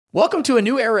Welcome to a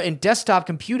new era in desktop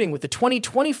computing with the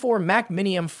 2024 Mac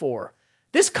Mini M4.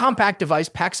 This compact device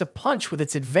packs a punch with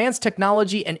its advanced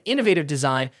technology and innovative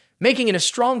design, making it a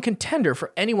strong contender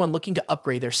for anyone looking to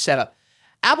upgrade their setup.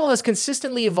 Apple has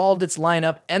consistently evolved its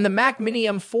lineup, and the Mac Mini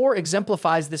M4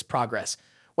 exemplifies this progress.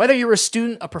 Whether you're a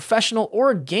student, a professional, or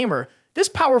a gamer, this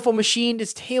powerful machine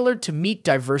is tailored to meet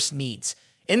diverse needs.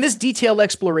 In this detailed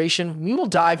exploration, we will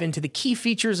dive into the key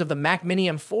features of the Mac Mini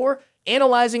M4,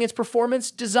 analyzing its performance,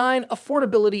 design,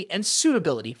 affordability, and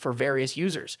suitability for various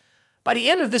users. By the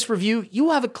end of this review, you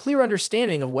will have a clear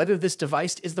understanding of whether this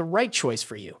device is the right choice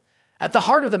for you. At the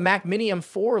heart of the Mac Mini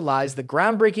M4 lies the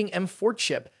groundbreaking M4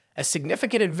 chip, a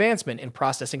significant advancement in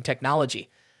processing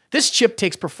technology. This chip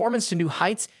takes performance to new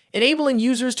heights, enabling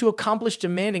users to accomplish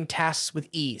demanding tasks with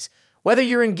ease. Whether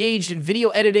you're engaged in video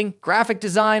editing, graphic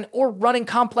design, or running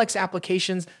complex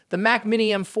applications, the Mac Mini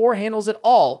M4 handles it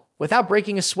all without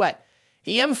breaking a sweat.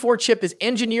 The M4 chip is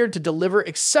engineered to deliver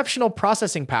exceptional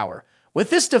processing power. With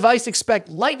this device, expect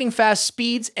lightning-fast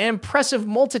speeds and impressive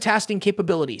multitasking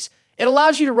capabilities. It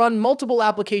allows you to run multiple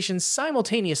applications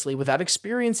simultaneously without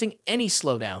experiencing any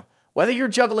slowdown. Whether you're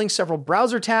juggling several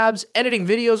browser tabs, editing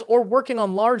videos, or working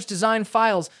on large design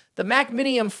files, the Mac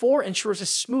Mini M4 ensures a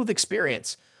smooth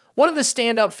experience. One of the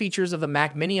standout features of the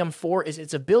Mac Mini M4 is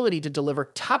its ability to deliver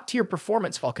top-tier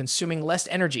performance while consuming less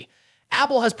energy.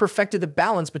 Apple has perfected the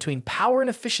balance between power and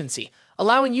efficiency,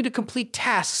 allowing you to complete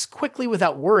tasks quickly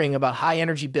without worrying about high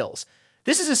energy bills.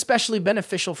 This is especially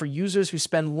beneficial for users who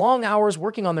spend long hours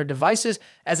working on their devices,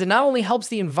 as it not only helps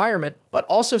the environment, but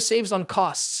also saves on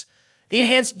costs. The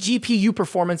enhanced GPU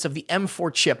performance of the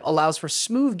M4 chip allows for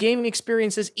smooth gaming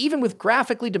experiences even with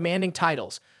graphically demanding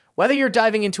titles. Whether you're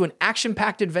diving into an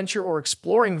action-packed adventure or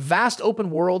exploring vast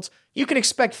open worlds, you can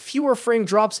expect fewer frame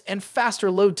drops and faster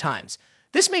load times.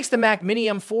 This makes the Mac Mini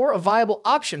M4 a viable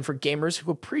option for gamers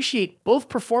who appreciate both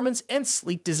performance and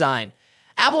sleek design.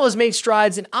 Apple has made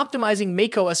strides in optimizing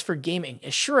macOS for gaming,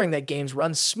 ensuring that games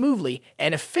run smoothly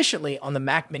and efficiently on the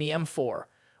Mac Mini M4.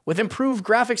 With improved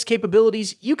graphics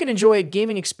capabilities, you can enjoy a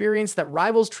gaming experience that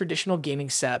rivals traditional gaming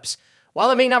setups.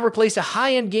 While it may not replace a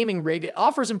high-end gaming rig, it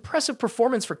offers impressive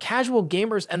performance for casual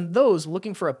gamers and those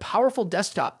looking for a powerful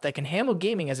desktop that can handle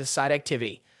gaming as a side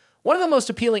activity. One of the most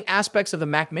appealing aspects of the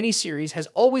Mac Mini series has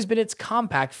always been its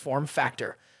compact form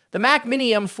factor. The Mac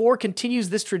Mini M4 continues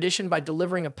this tradition by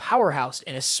delivering a powerhouse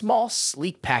in a small,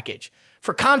 sleek package.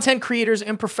 For content creators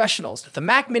and professionals, the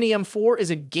Mac Mini M4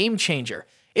 is a game changer.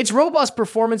 Its robust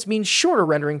performance means shorter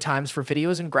rendering times for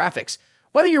videos and graphics.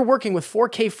 Whether you're working with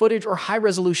 4K footage or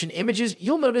high-resolution images,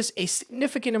 you'll notice a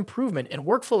significant improvement in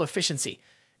workflow efficiency.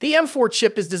 The M4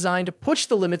 chip is designed to push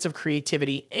the limits of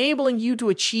creativity, enabling you to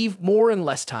achieve more in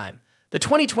less time. The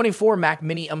 2024 Mac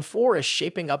Mini M4 is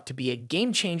shaping up to be a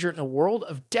game-changer in a world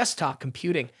of desktop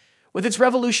computing. With its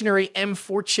revolutionary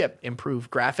M4 chip, improved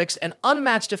graphics, and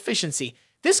unmatched efficiency,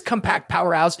 this compact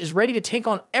powerhouse is ready to take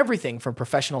on everything from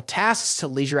professional tasks to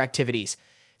leisure activities.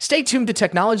 Stay tuned to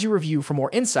Technology Review for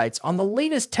more insights on the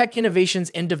latest tech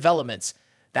innovations and developments.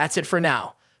 That's it for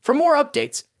now. For more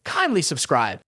updates, kindly subscribe.